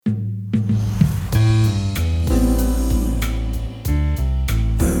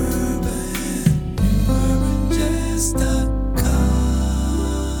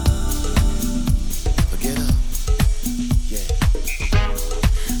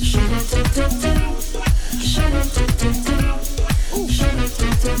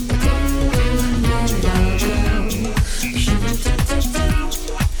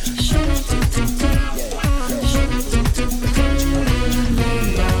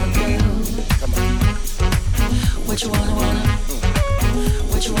What you wanna,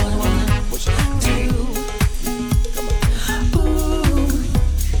 what you wanna do? Ooh,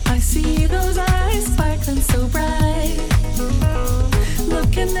 I see those eyes sparkling so bright,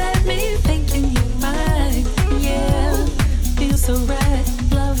 looking at me, thinking you're mine. Yeah, feel so right,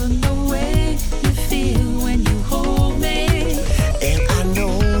 loving the way you feel when you hold me. And I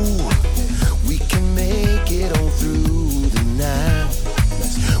know we can make it on through the night.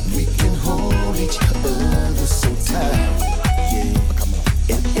 We can hold each other so tight. Yeah, come on.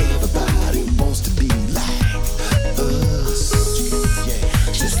 And everybody wants to be like us.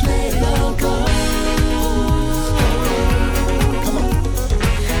 Yeah, Just let it all go. come on.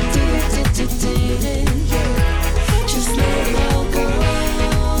 Just let it all go.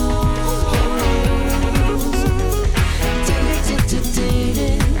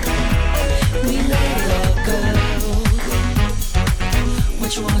 We let it all go.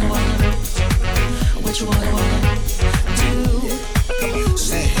 What you wanna, what you wanna do?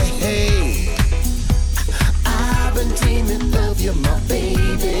 Say hey, hey. I've been dreaming of you, my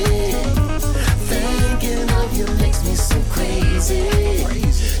baby. Thinking of you makes me so crazy.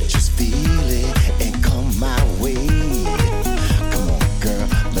 Just feel it and come my way. Come on, girl,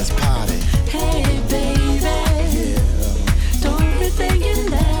 let's party. Hey baby, Yeah. don't be thinking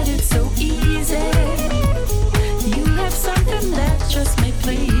that it's so easy. You have something that just may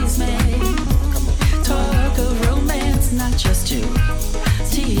please me. Talk of romance, not just to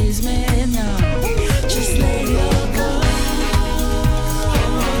tease me, no. Just let it all go.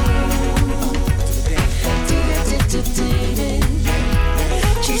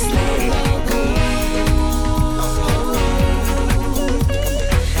 Just let it all go.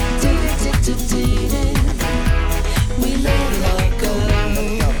 We let it all go.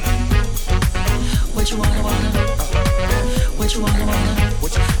 What you wanna, what you wanna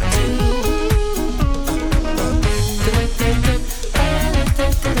do?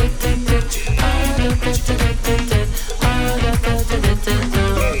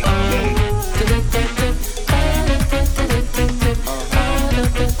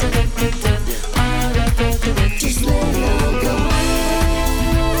 Just let it all go.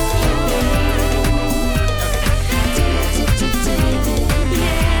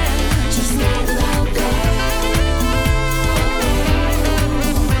 Yeah, just let it all go.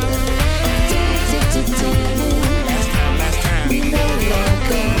 We let it all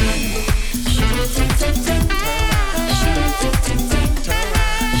go.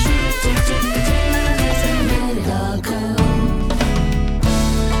 Let it all go.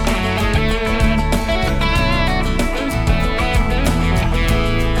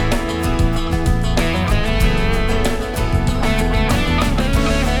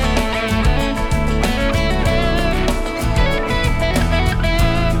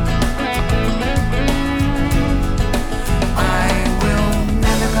 I will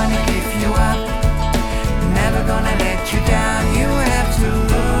never gonna give you up, never gonna let you down. You have to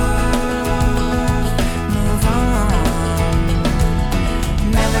move on.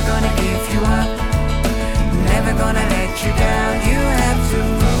 Never gonna give you up, never gonna let you down. You have to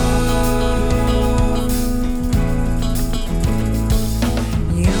move.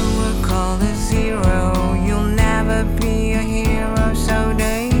 You were called a zero, you'll never be a hero, so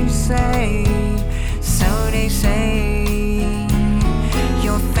they say. So they say,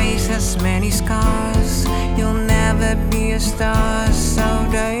 your face has many scars, you'll never be a star. So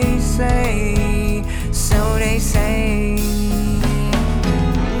they say, so they say.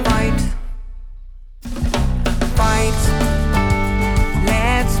 Fight, fight,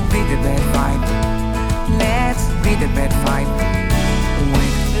 let's be the bad fight. Let's be the bad fight.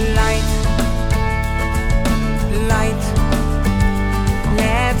 With light, light,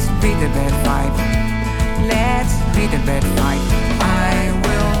 let's be the bad fight. Let's be the bad fight. I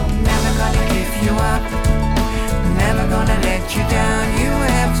will never gonna give you up, never gonna let you down. You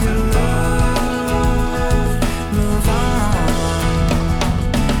have to move on.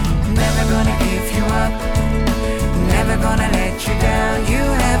 Never gonna give you up, never gonna let you down. You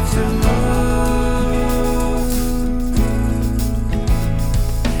have to move.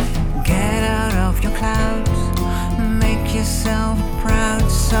 Get out of your clouds, make yourself proud.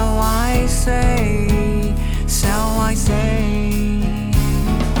 So I say, so I say.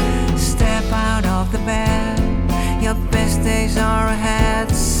 Step out of the bed, your best days are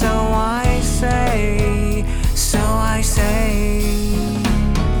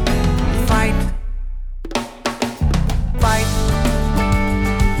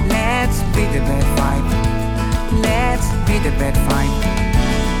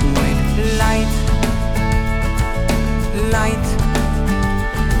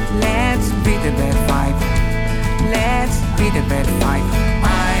be the bad fight.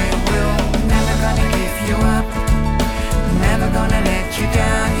 I will never gonna give you up, never gonna let you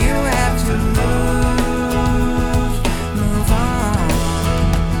down. You have to move on.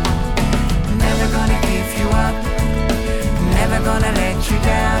 Never gonna give you up, never gonna let you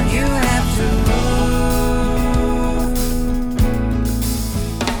down. You have to move.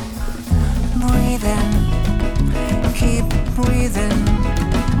 Breathing, keep breathing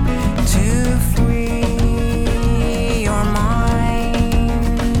to free your mind.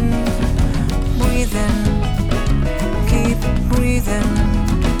 Breathing, keep breathing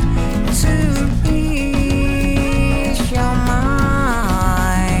to ease your mind.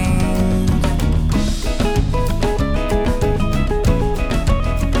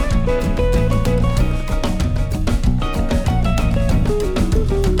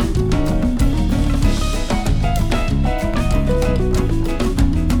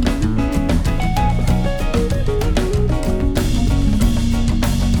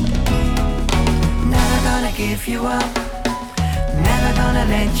 Never gonna give you up, never gonna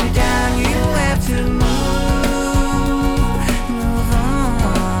let you down. You have to move on.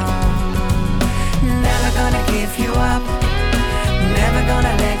 Never gonna give you up, never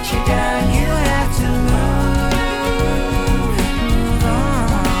gonna let you down. You have to move on.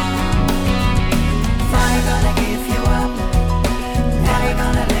 Never gonna give you up, never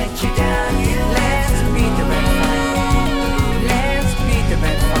gonna let you down. You let's beat the red fight. Let's beat the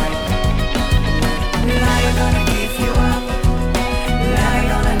red fight. Never gonna give you up, never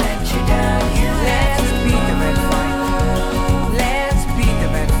gonna let you down. You let's beat the red fight. Let's beat the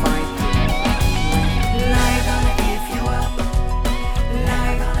red fight. Never gonna give you up,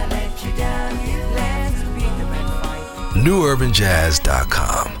 never gonna let you down. You let's beat the red fight.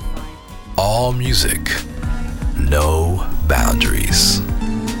 NewUrbanJazz.com. All music, no boundaries.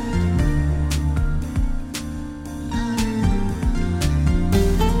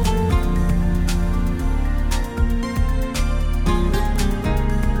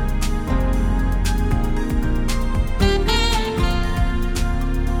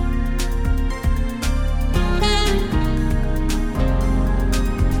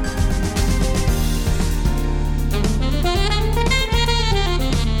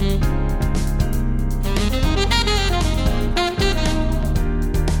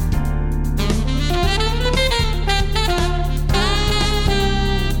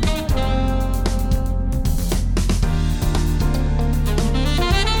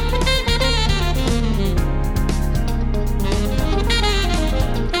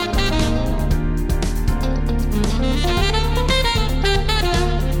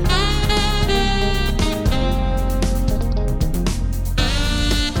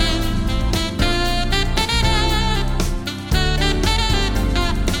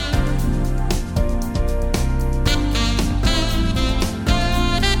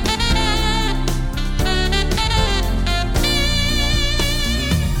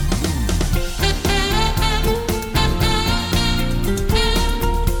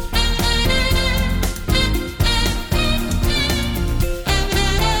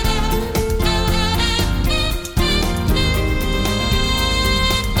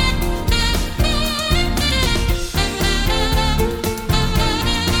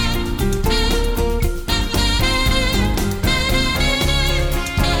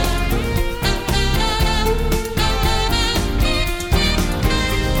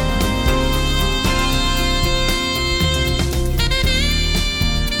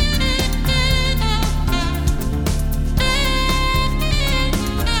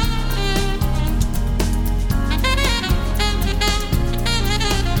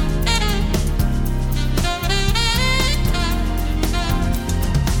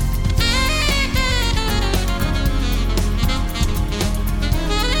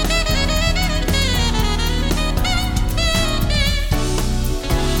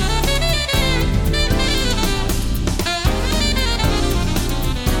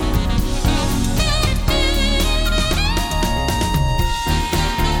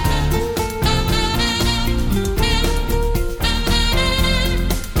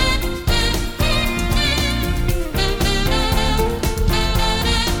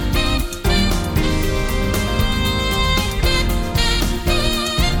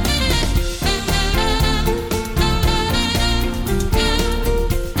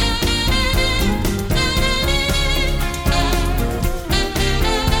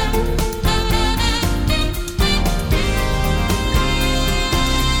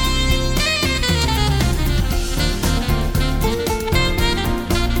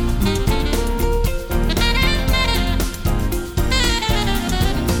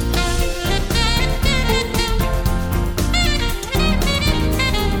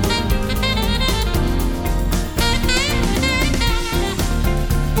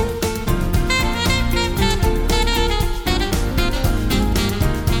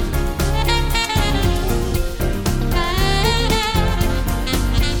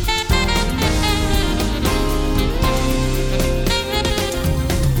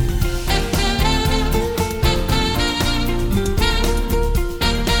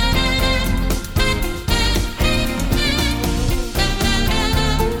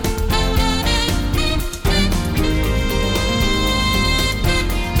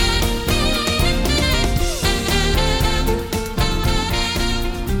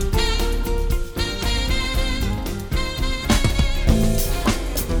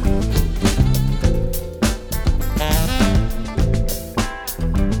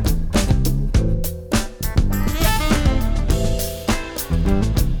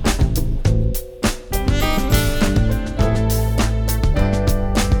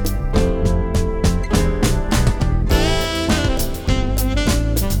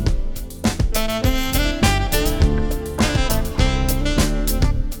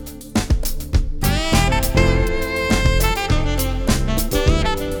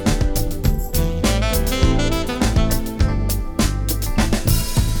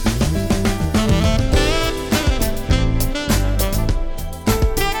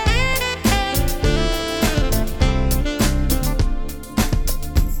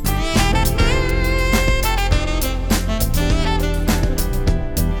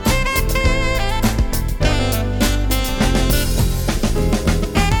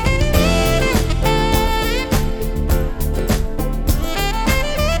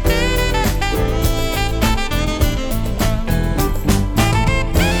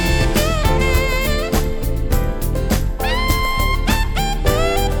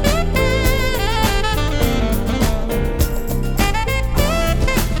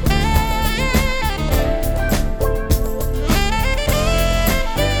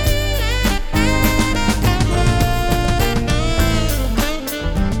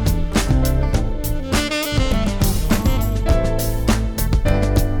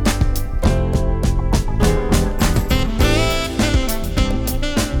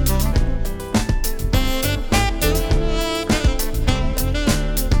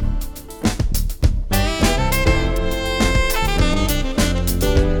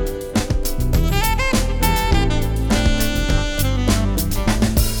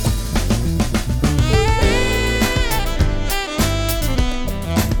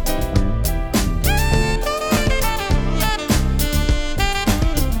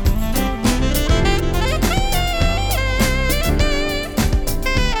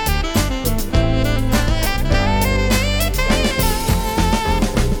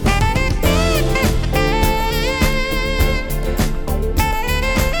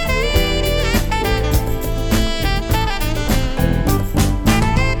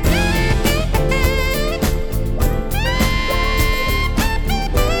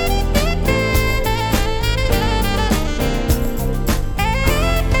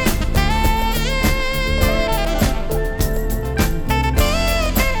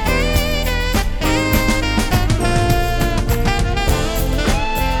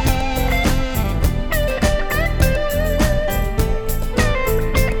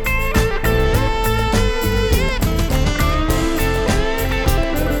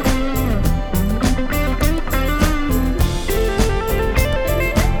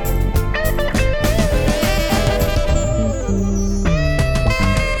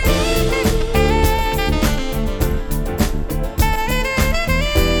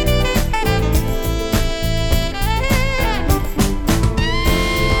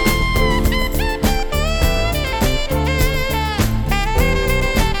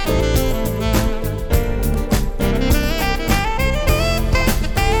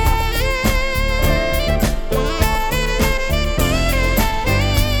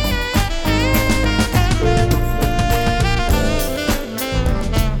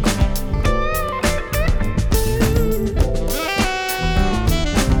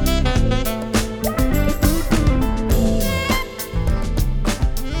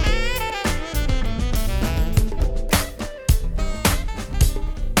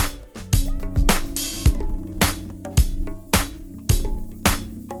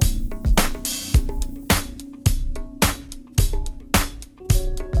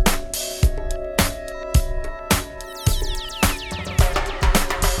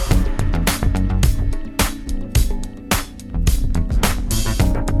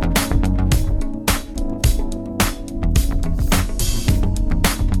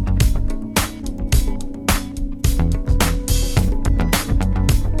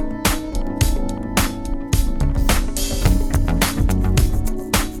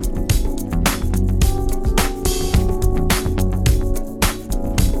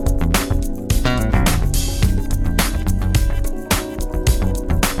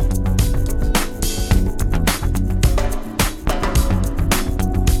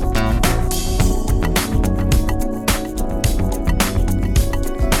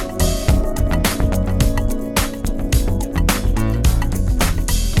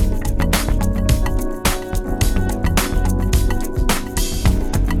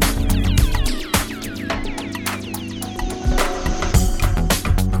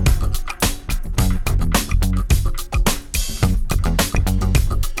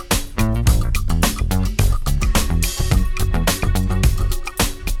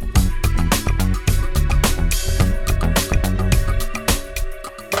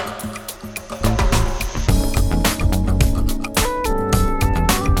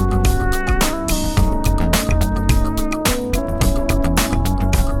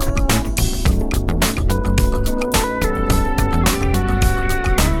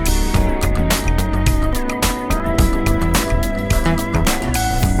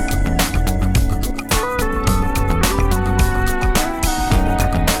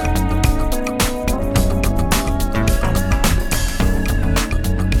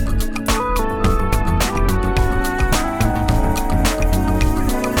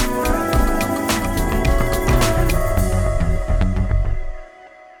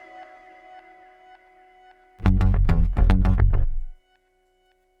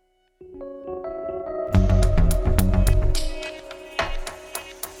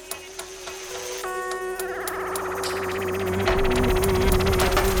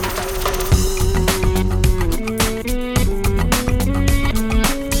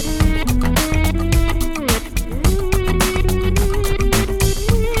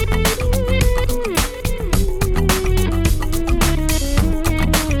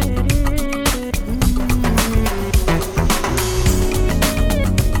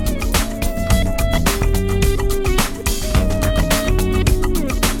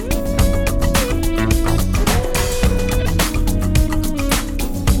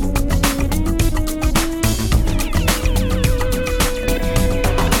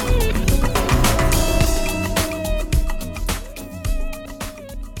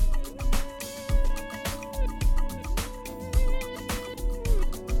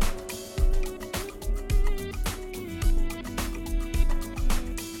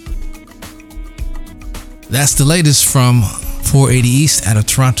 That's the latest from 480 East out of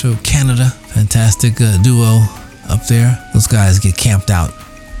Toronto, Canada. Fantastic duo up there. Those guys get camped out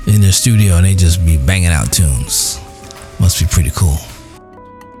in their studio and they just be banging out tunes. Must be pretty cool.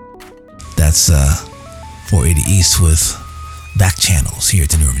 That's 480 East with Back Channels here at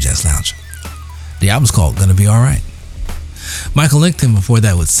the New Urban Jazz Lounge. The album's called Gonna Be Alright. Michael Lington before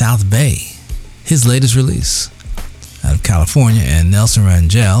that with South Bay, his latest release out of California, and Nelson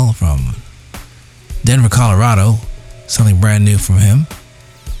Rangell from Denver, Colorado, something brand new from him.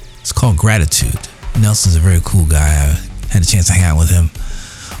 It's called Gratitude. Nelson's a very cool guy. I had a chance to hang out with him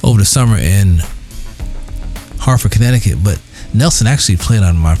over the summer in Hartford, Connecticut, but Nelson actually played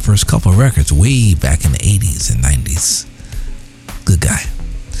on my first couple of records way back in the 80s and 90s. Good guy.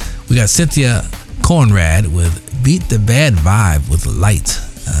 We got Cynthia Coenraad with Beat the Bad Vibe with Light.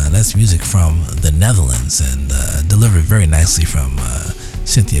 That's music from the Netherlands and delivered very nicely from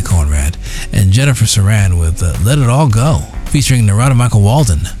Cynthia Coenraad. And Jennifer Saran with Let It All Go, featuring Narada Michael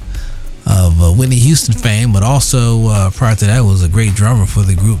Walden of Whitney Houston fame, but also prior to that was a great drummer for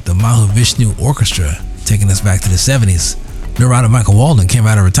the group the Mahavishnu Orchestra, taking us back to the 70s. Narada Michael Walden came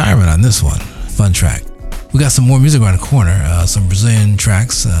out of retirement on this one. Fun track. We got some more music around the corner, some Brazilian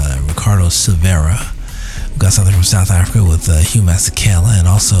tracks, Ricardo Silveira. We got something from South Africa with Hugh Masekela, and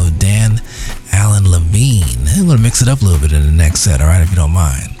also Dan Allen Levine. I'm going to mix it up a little bit in the next set, all right, if you don't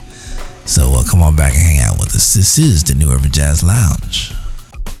mind. So come on back and hang out with us. This is the New Urban Jazz Lounge.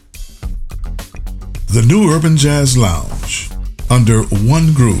 The New Urban Jazz Lounge, under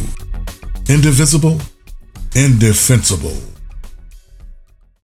one groove, indivisible, indefensible.